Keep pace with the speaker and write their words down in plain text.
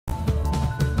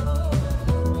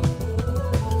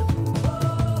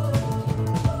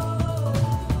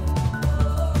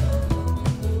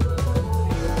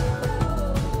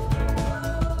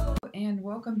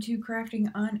welcome to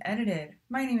Crafting Unedited.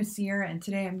 My name is Sierra and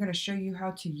today I'm going to show you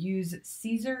how to use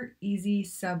Siser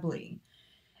EasySubli.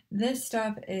 This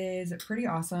stuff is pretty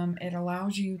awesome. It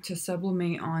allows you to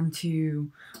sublimate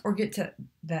onto or get to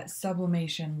that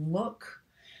sublimation look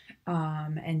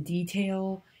and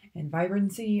detail and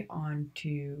vibrancy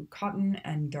onto cotton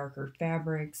and darker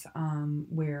fabrics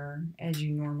where as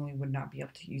you normally would not be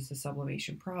able to use the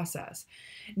sublimation process.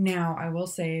 Now I will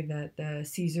say that the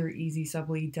Siser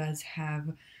EasySubli does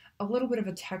have a little bit of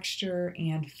a texture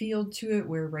and feel to it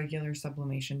where regular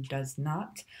sublimation does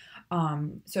not.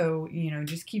 So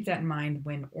just keep that in mind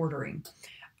when ordering.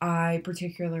 I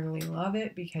particularly love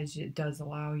it because it does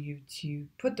allow you to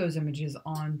put those images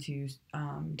onto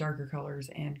darker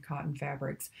colors and cotton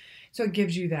fabrics. So it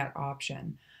gives you that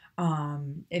option.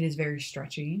 It is very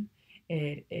stretchy.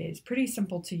 It is pretty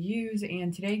simple to use,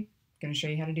 and today I'm going to show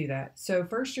you how to do that. So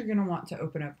first you're going to want to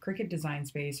open up Cricut Design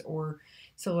Space or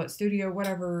Silhouette Studio,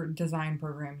 whatever design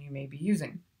program you may be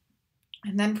using.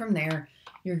 And then from there,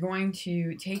 you're going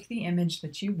to take the image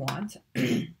that you want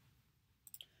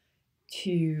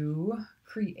to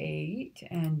create,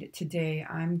 and today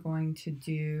I'm going to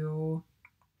do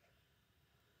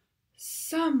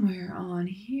somewhere on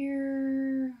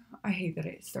here. I hate that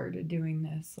I started doing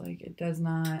this, like it does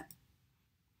not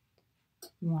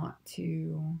want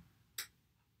to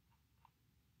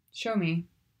show me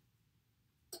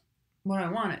what I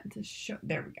want it to show.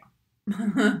 There we go.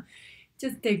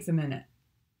 Just takes a minute.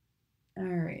 All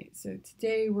right, so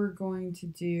today we're going to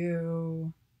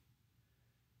do,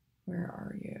 where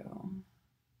are you?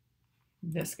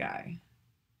 This guy.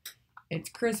 It's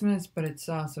Christmas, but it's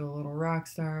also a little rock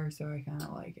star, so I kind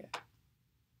of like it.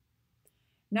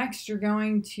 Next, you're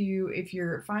going to, if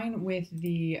you're fine with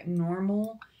the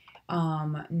normal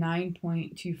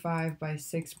 9.25 by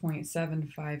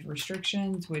 6.75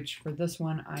 restrictions, which for this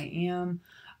one I am,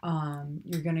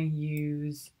 you're going to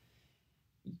use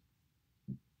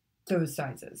those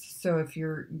sizes. So if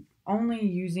you're only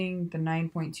using the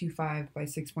 9.25 by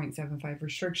 6.75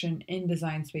 restriction in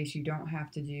Design Space, you don't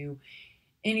have to do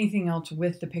anything else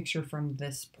with the picture from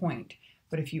this point.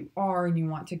 But if you are and you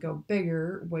want to go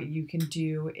bigger, what you can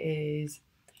do is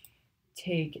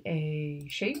take a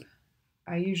shape.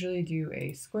 I usually do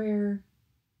a square.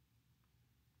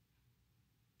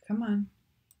 Come on.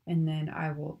 And then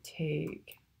I will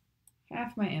take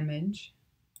half my image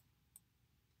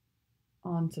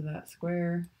onto that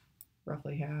square,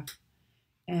 roughly half,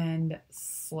 and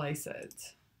slice it.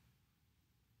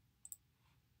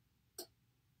 It's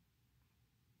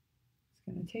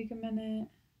going to take a minute,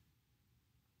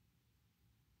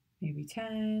 maybe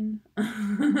 10.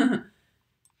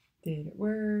 Did it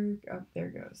work? Oh, there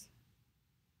it goes.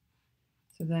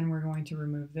 So then we're going to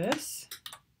remove this,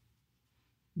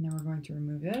 and then we're going to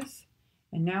remove this,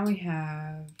 and now we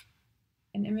have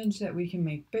an image that we can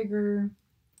make bigger.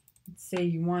 Let's say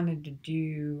you wanted to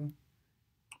do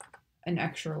an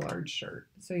extra large shirt,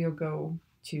 so you'll go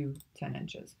to 10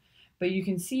 inches. But you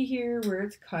can see here where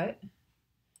it's cut,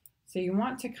 so you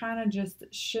want to kind of just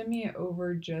shimmy it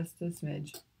over just a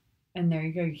smidge, and there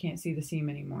you go. You can't see the seam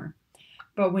anymore.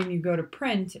 But when you go to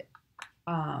print,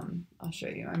 I'll show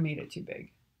you. I made it too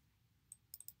big.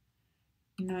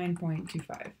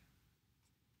 9.25.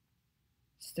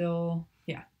 Still,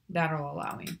 yeah, that'll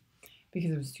allow me because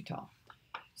it was too tall.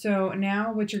 So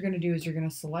now what you're going to do is you're going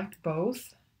to select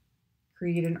both,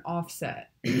 create an offset.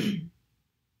 And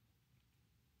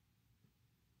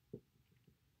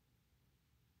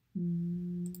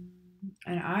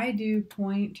I do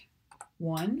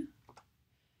 0.1.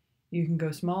 You can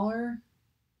go smaller.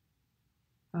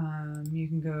 You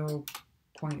can go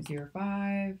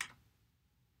 0.05.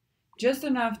 Just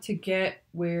enough to get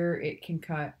where it can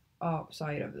cut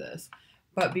outside of this.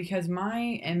 But because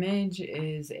my image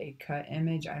is a cut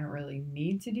image, I don't really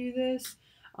need to do this.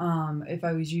 If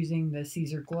I was using the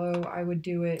Siser Glow, I would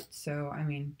do it. So, I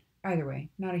mean, either way,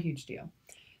 not a huge deal.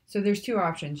 So there's two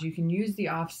options. You can use the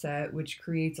offset, which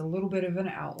creates a little bit of an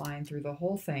outline through the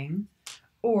whole thing.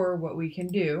 Or what we can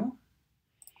do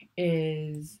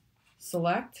is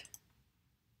select,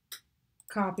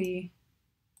 copy,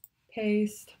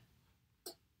 paste,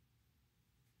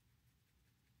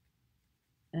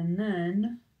 and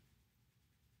then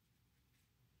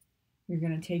you're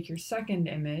going to take your second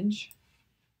image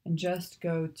and just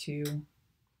go to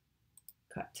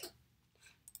cut.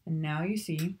 And now you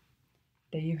see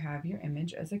that you have your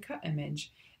image as a cut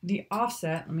image. The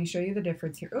offset, let me show you the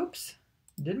difference here. Oops,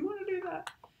 didn't want to do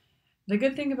that. The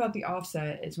good thing about the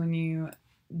offset is when you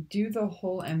do the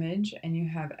whole image and you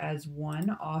have as one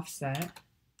offset,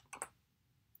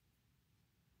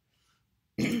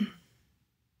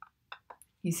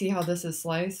 you see how this is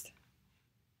sliced?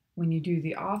 when you do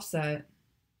the offset,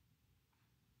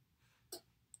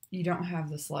 you don't have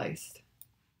the sliced.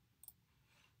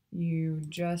 You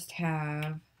just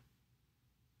have,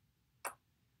 I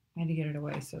had to get it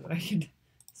away so that I could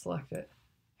select it.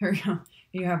 Here we go.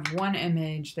 You have one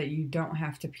image that you don't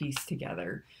have to piece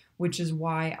together, which is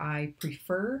why I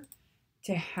prefer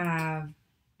to have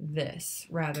this,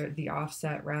 the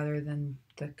offset rather than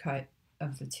the cut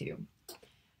of the two.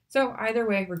 So either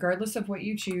way, regardless of what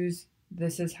you choose,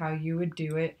 this is how you would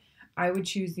do it. I would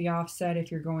choose the offset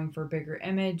if you're going for a bigger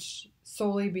image,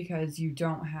 solely because you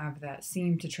don't have that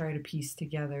seam to try to piece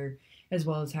together, as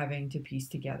well as having to piece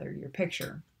together your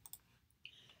picture.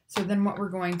 So then what we're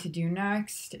going to do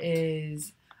next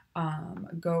is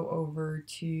go over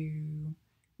to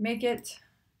Make It,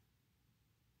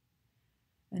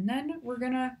 and then we're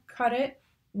gonna cut it,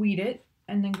 weed it,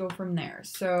 and then go from there.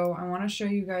 So I want to show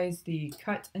you guys the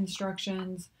cut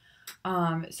instructions.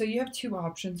 So you have two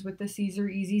options with the Siser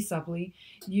EasySubli.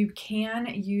 You can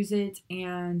use it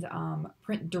and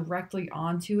print directly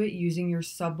onto it using your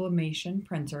sublimation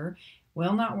printer.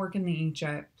 Will not work in the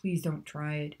inkjet. Please don't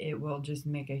try it. It will just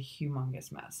make a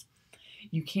humongous mess.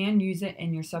 You can use it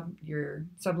in your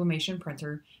sublimation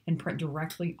printer and print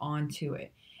directly onto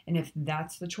it. And if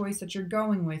that's the choice that you're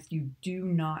going with, you do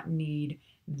not need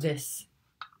this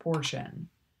portion.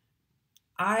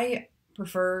 I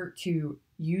prefer to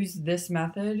use this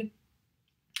method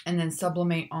and then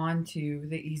sublimate onto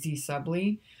the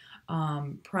EasySubli,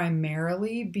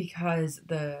 primarily because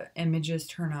the images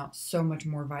turn out so much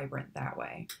more vibrant that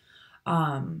way.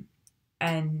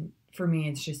 And for me,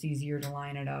 it's just easier to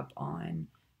line it up on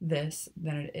this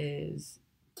than it is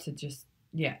to just,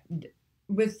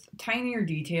 with tinier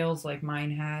details like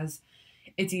mine has,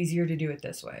 it's easier to do it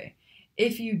this way.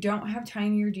 If you don't have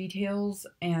tinier details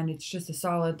and it's just a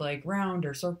solid like round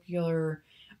or circular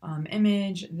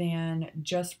image, then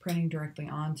just printing directly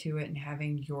onto it and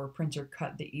having your printer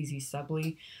cut the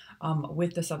EasySubli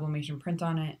with the sublimation print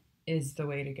on it is the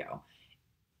way to go.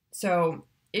 So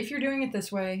if you're doing it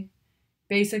this way,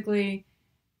 basically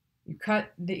you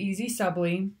cut the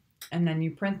EasySubli and then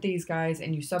you print these guys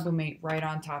and you sublimate right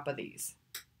on top of these.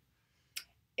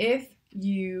 If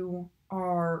you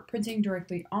are printing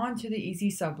directly onto the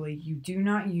EasySubli, you do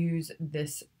not use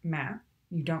this mat.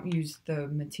 You don't use the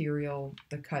material,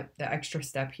 the extra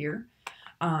step here.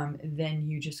 Then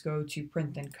you just go to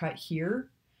print then cut here,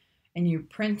 and you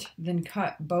print then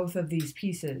cut both of these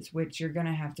pieces, which you're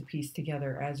gonna have to piece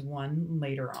together as one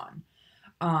later on.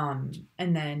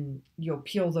 And then you'll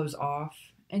peel those off.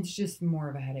 It's just more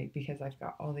of a headache because I've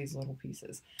got all these little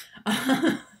pieces.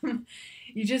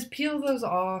 You just peel those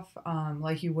off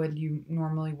like you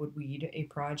normally would weed a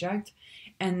project,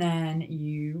 and then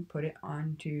you put it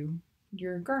onto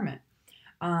your garment.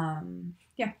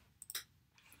 Yeah.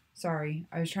 Sorry,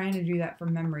 I was trying to do that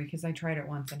from memory because I tried it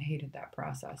once and hated that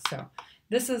process. So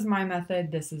this is my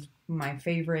method. This is my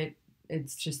favorite.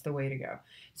 It's just the way to go.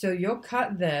 So you'll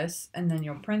cut this and then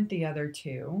you'll print the other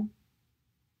two.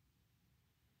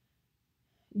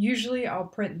 Usually I'll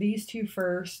print these two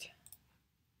first,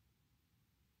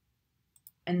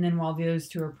 and then while those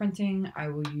two are printing, I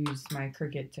will use my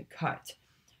Cricut to cut.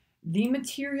 The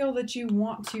material that you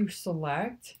want to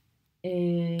select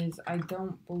is, I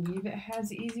don't believe it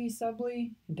has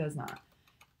EasySubli. It does not.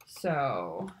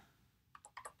 So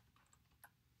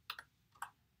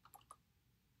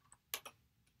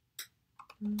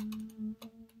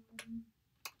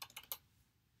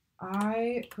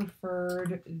I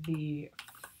preferred the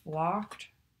flocked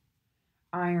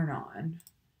iron-on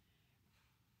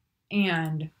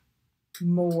and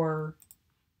more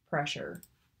pressure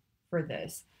for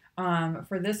this.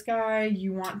 For this guy,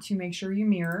 you want to make sure you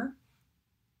mirror.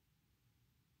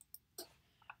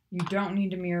 You don't need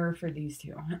to mirror for these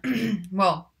two.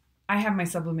 Well, I have my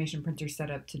sublimation printer set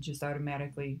up to just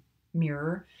automatically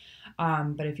mirror.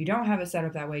 But if you don't have it set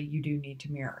up that way, you do need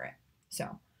to mirror it.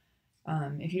 So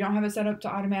if you don't have it set up to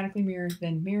automatically mirror,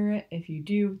 then mirror it. If you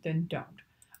do, then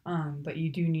don't. But you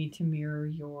do need to mirror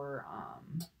your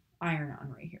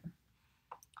iron-on right here.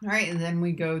 All right, and then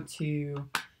we go to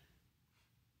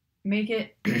Make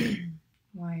It.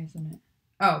 Why isn't it?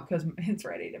 Oh, because it's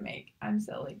ready to make. I'm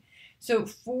silly. So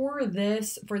for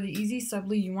this, for the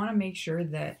EasySubli, you want to make sure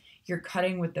that you're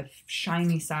cutting with the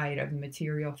shiny side of the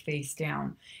material face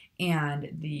down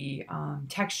and the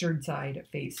textured side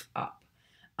face up.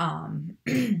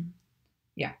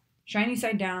 Yeah, shiny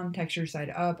side down, texture side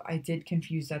up. I did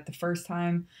confuse that the first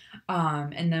time.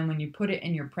 And then when you put it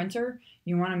in your printer,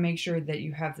 you want to make sure that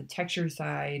you have the texture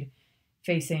side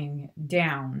facing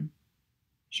down,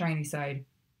 shiny side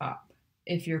up.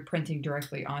 if you're printing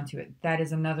directly onto it. That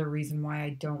is another reason why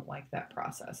I don't like that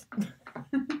process.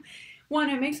 One,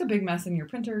 it makes a big mess in your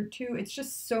printer. Two, it's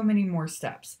just so many more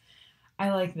steps.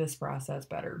 I like this process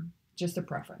better. Just a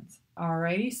preference.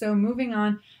 Alrighty, so moving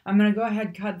on, I'm going to go ahead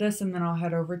and cut this and then I'll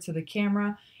head over to the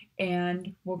camera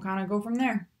and we'll kind of go from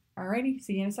there. Alrighty,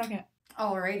 see you in a second.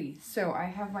 Alrighty, so I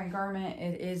have my garment.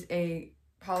 It is a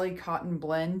poly cotton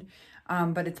blend,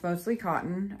 but it's mostly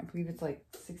cotton. I believe it's like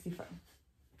 65.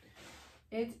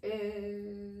 It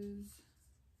is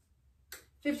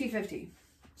 50-50.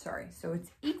 Sorry, so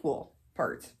it's equal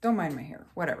parts. Don't mind my hair,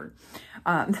 whatever.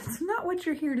 That's not what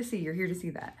you're here to see. You're here to see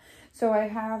that. So I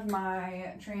have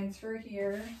my transfer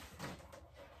here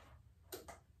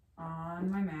on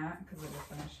my mat because I just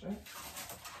finished it.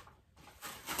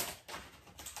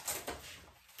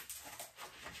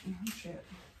 Oh shit.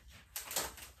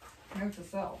 Note to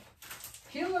self.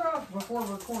 Peel it off before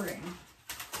recording.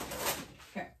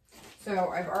 Okay. So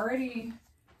I've already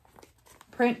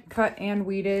print, cut, and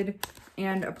weeded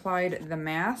and applied the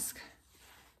mask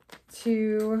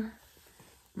to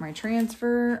my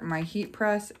transfer. My heat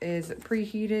press is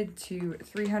preheated to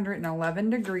 311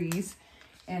 degrees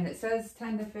and it says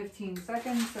 10 to 15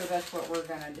 seconds, so that's what we're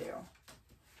gonna do.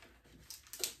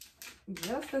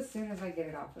 Just as soon as I get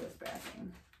it off of this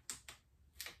backing.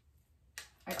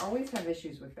 I always have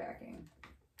issues with backing.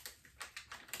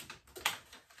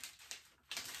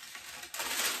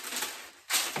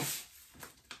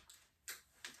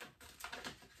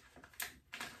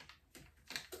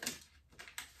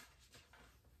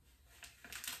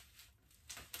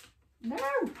 No!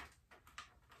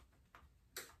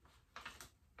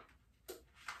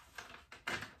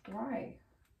 Why?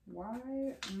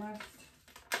 Why must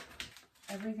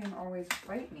everything always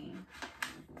fight me?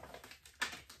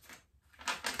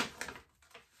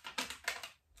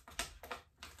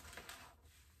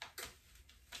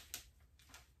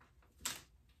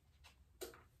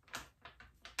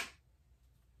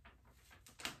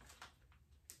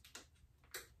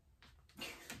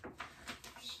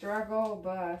 Struggle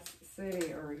bus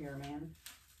city over here, man.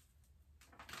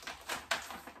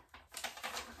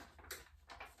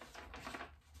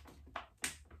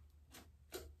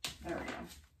 There we go.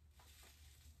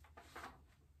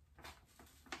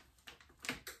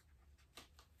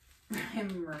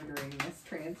 I'm murdering this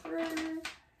transfer.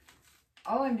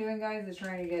 All I'm doing, guys, is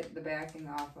trying to get the backing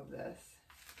off of this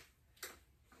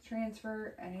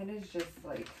transfer, and it is just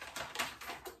like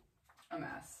a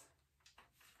mess.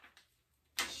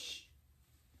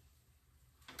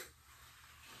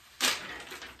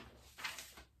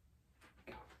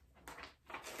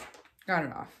 Got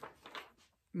it off.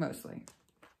 Mostly.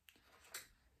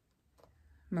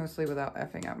 Mostly without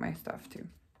effing up my stuff too.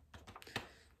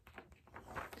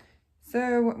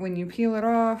 So when you peel it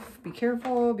off, be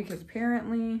careful because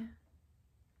apparently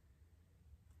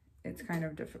it's kind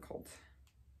of difficult.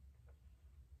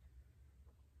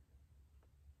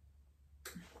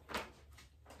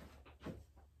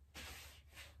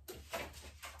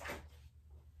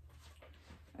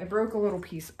 I broke a little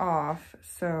piece off,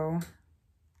 so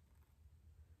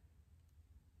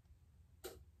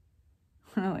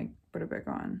I like put it back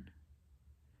on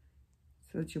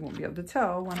so that you won't be able to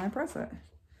tell when I press it.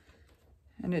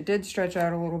 And it did stretch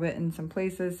out a little bit in some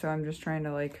places, so I'm just trying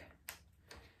to like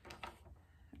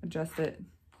adjust it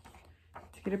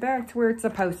to get it back to where it's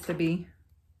supposed to be.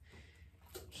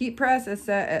 Heat press is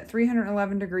set at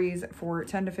 311 degrees for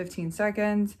 10 to 15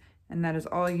 seconds, and that is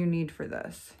all you need for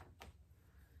this.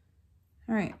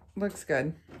 All right, looks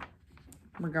good.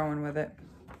 We're going with it.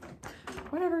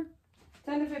 Whatever.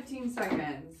 10 to 15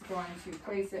 seconds. Going to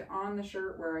place it on the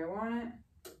shirt where I want it.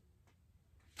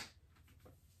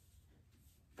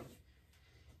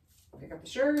 Pick up the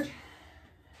shirt.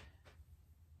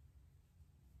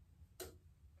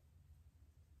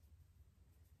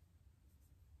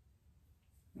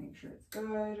 Make sure it's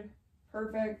good.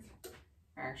 Perfect.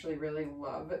 I actually really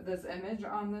love this image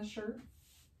on this shirt.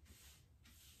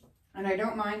 And I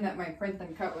don't mind that my print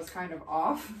and cut was kind of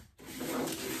off,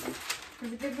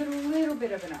 because it gives it a little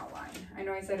bit of an outline. I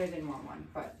know I said I didn't want one,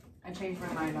 but I changed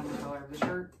my mind on the color of the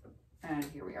shirt, and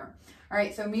here we are. All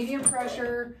right, so medium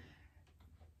pressure,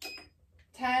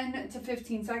 10 to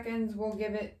 15 seconds. We'll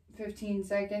give it 15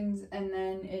 seconds, and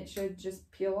then it should just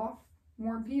peel off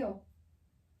more peel.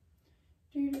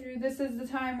 This is the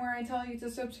time where I tell you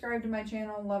to subscribe to my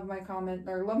channel, love my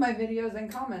videos, and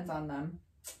comments on them.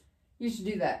 You should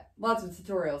do that. Lots of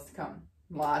tutorials to come.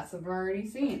 Lots I've already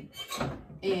seen.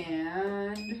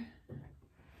 And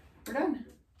we're done.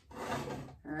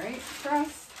 All right,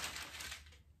 press.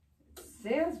 It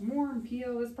says more and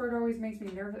peel. This part always makes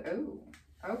me nervous. Oh,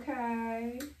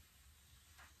 okay.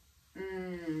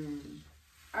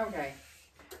 Okay.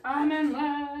 I'm in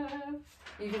love.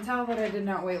 You can tell that I did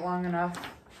not wait long enough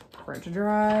for it to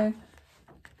dry.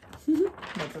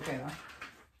 That's okay though.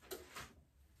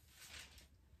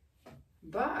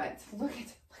 But look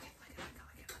at.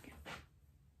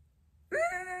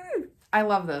 I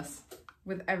love this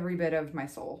with every bit of my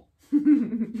soul. All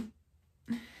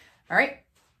right.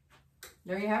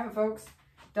 There you have it, folks.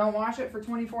 Don't wash it for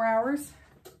 24 hours.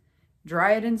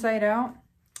 Dry it inside out.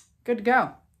 Good to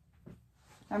go.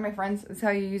 That, my friends, is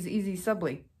how you use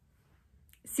EasySubli.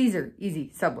 Siser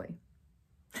EasySubli.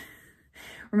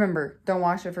 Remember, don't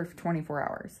wash it for 24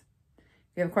 hours.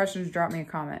 If you have questions, drop me a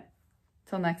comment.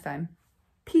 Till next time.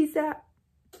 Peace out.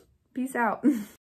 Peace out.